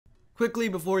Quickly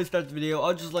before we start the video,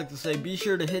 I'd just like to say be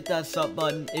sure to hit that sub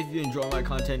button if you enjoy my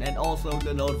content and also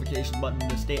the notification button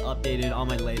to stay updated on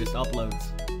my latest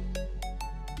uploads.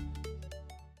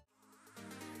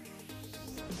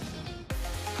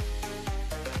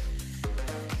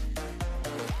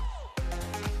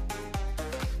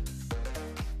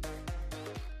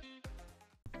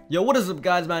 Yo, what is up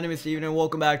guys, my name is Steven and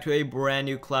welcome back to a brand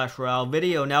new Clash Royale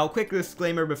video. Now, quick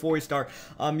disclaimer before we start,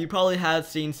 you probably have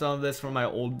seen some of this from my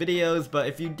old videos, but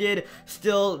if you did,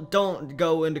 still don't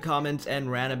go into comments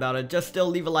and rant about it. Just still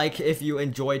leave a like if you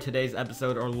enjoyed today's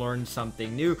episode or learned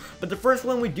something new. But the first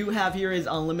one we do have here is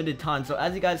unlimited time. So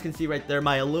as you guys can see right there,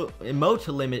 my emote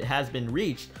limit has been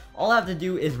reached. All I have to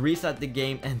do is reset the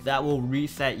game and that will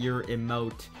reset your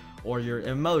emote or your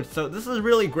emote. So this is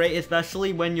really great,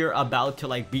 especially when you're about to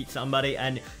like beat somebody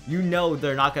and you know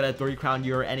they're not gonna 3-crown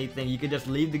you or anything. You can just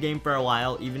leave the game for a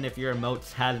while even if your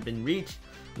emotes has been reached.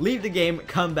 Leave the game,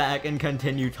 come back, and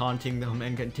continue taunting them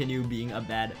and continue being a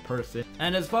bad person.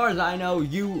 And as far as I know,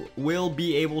 you will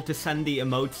be able to send the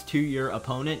emotes to your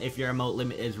opponent if your emote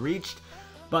limit is reached.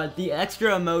 But the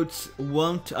extra emotes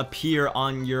won't appear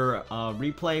on your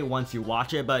replay once you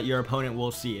watch it, but your opponent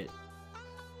will see it.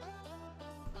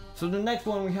 So the next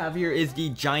one we have here is the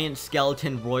Giant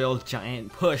Skeleton Royal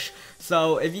Giant Push.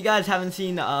 So if you guys haven't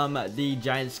seen the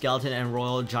Giant Skeleton and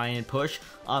Royal Giant Push,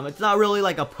 it's not really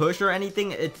like a push or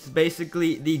anything. It's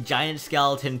basically the Giant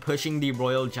Skeleton pushing the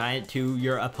Royal Giant to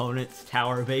your opponent's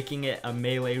tower, making it a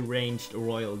melee ranged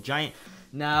Royal Giant.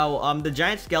 Now, the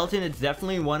Giant Skeleton is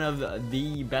definitely one of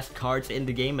the best cards in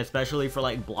the game, especially for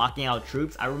like blocking out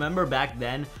troops. I remember back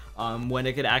then when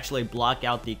it could actually block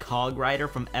out the Hog Rider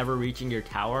from ever reaching your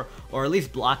tower, or at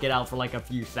least block it out for like a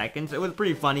few seconds. It was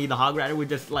pretty funny. The Hog Rider would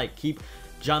just like keep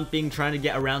jumping, trying to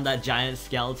get around that Giant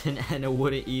Skeleton, and it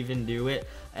wouldn't even do it.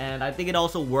 And I think it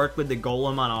also worked with the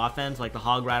Golem on offense. Like the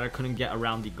Hog Rider couldn't get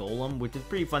around the Golem, which is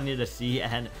pretty funny to see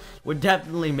and would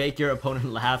definitely make your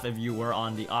opponent laugh if you were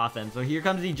on the offense. So here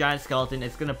comes the Giant Skeleton.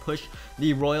 It's gonna push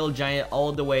the Royal Giant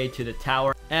all the way to the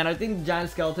tower. And I think the Giant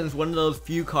Skeleton is one of those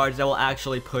few cards that will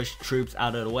actually push troops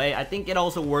out of the way. I think it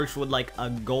also works with like a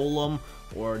Golem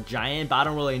or Giant, but I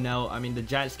don't really know. I mean, the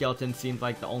Giant Skeleton seems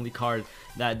like the only card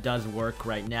that does work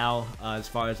right now as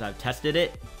far as I've tested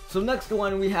it. So next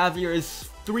one we have here is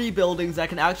 3 buildings that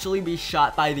can actually be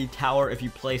shot by the tower if you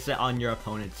place it on your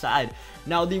opponent's side.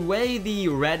 Now, the way the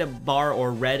red bar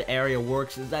or red area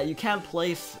works is that you can't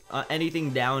place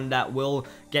anything down that will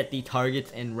get the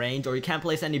targets in range, or you can't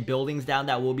place any buildings down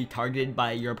that will be targeted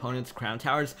by your opponent's crown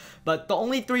towers. But the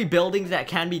only 3 buildings that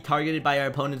can be targeted by your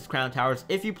opponent's crown towers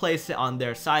if you place it on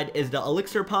their side is the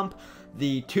Elixir Pump,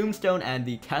 the Tombstone, and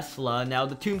the Tesla. Now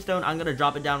the Tombstone, I'm gonna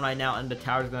drop it down right now and the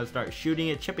tower's gonna start shooting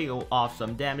it, chipping off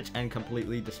some damage and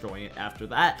completely destroying it after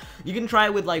that. You can try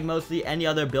it with like mostly any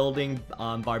other building,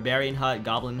 Barbarian Hut,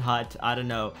 Goblin Hut, I don't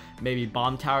know, maybe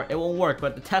Bomb Tower. It won't work,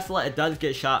 but the Tesla, it does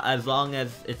get shot as long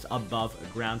as it's above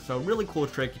ground. So really cool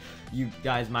trick you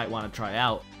guys might want to try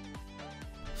out.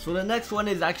 So the next one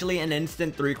is actually an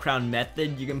instant 3-crown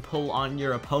method you can pull on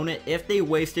your opponent if they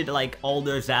wasted like all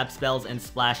their zap spells and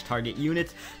splash target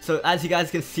units. So as you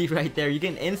guys can see right there, you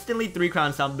can instantly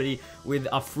 3-crown somebody with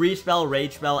a free spell,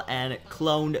 rage spell, and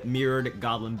cloned mirrored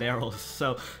goblin barrels.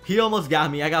 So he almost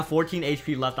got me. I got 14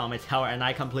 HP left on my tower and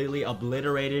I completely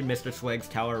obliterated Mr. Swag's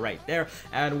tower right there.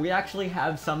 And we actually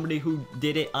have somebody who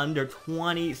did it under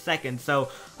 20 seconds. So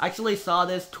I actually saw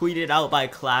this tweeted out by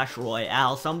Clash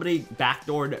Royale. Somebody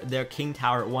backdoored their king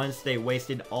tower once they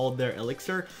wasted all their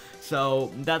elixir.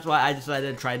 So that's why I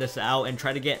decided to try this out and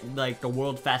try to get like the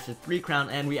world's fastest 3-crown,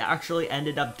 and we actually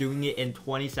ended up doing it in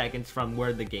 20 seconds from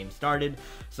where the game started.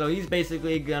 So he's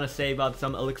basically gonna save up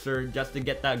some elixir just to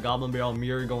get that goblin barrel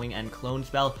mirror going and clone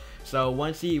spell. So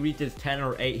once he reaches 10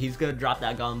 or 8, he's gonna drop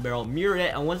that goblin barrel, mirror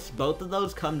it, and once both of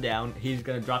those come down, he's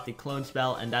gonna drop the clone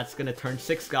spell, and that's gonna turn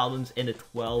 6 goblins into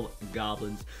 12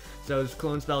 goblins. So his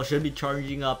clone spell should be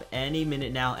charging up any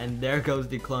minute now, and there goes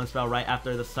the clone spell right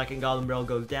after the second goblin barrel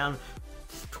goes down.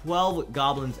 12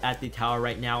 goblins at the tower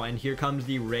right now, and here comes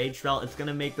the rage spell. It's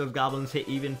gonna make those goblins hit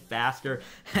even faster,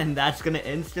 and that's gonna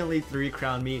instantly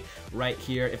 3-crown me right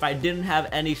here. If I didn't have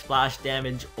any splash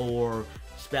damage or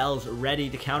spells ready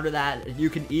to counter that, you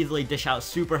can easily dish out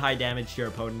super high damage to your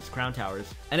opponent's crown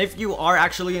towers. And if you are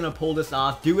actually gonna pull this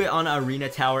off, do it on an arena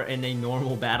tower in a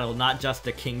normal battle, not just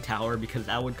a king tower, because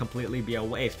that would completely be a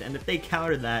waste. And if they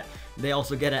counter that, they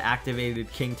also get an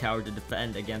activated king tower to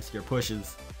defend against your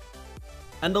pushes.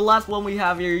 And the last one we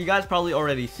have here, you guys probably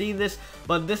already seen this,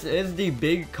 but this is the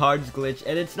big cards glitch,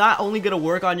 and it's not only going to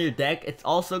work on your deck, it's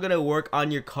also going to work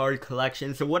on your card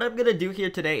collection. So what I'm going to do here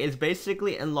today is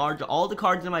basically enlarge all the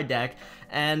cards in my deck,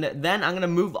 and then I'm going to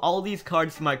move all these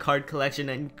cards to my card collection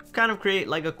and kind of create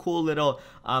like a cool little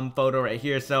photo right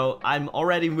here. So I'm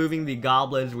already moving the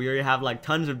goblins. We already have like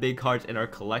tons of big cards in our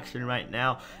collection right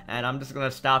now, and I'm just going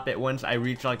to stop it once I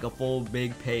reach like a full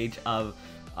big page of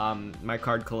my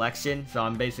card collection. So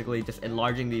I'm basically just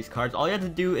enlarging these cards. All you have to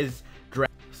do is drag.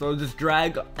 So just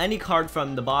drag any card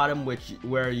from the bottom,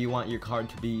 where you want your card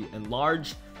to be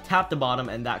enlarged. Tap the bottom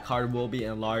and that card will be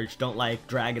enlarged. Don't like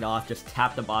drag it off, just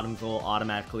tap the bottom so it will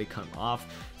automatically come off.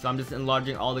 So I'm just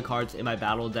enlarging all the cards in my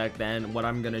battle deck. Then what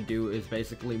I'm gonna do is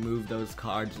basically move those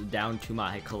cards down to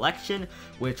my collection,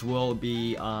 which will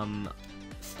be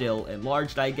still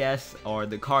enlarged, I guess, or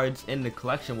the cards in the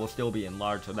collection will still be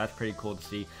enlarged. So that's pretty cool to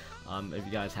see, if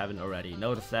you guys haven't already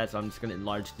noticed that. So I'm just gonna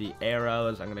enlarge the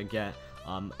arrows. I'm gonna get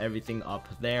everything up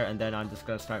there, and then I'm just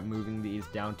gonna start moving these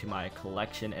down to my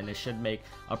collection, and it should make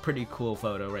a pretty cool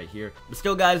photo right here. But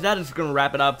still, guys, that is gonna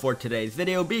wrap it up for today's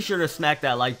video. Be sure to smack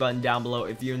that like button down below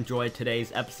if you enjoyed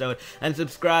today's episode, and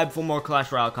subscribe for more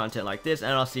Clash Royale content like this,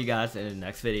 and I'll see you guys in the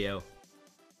next video.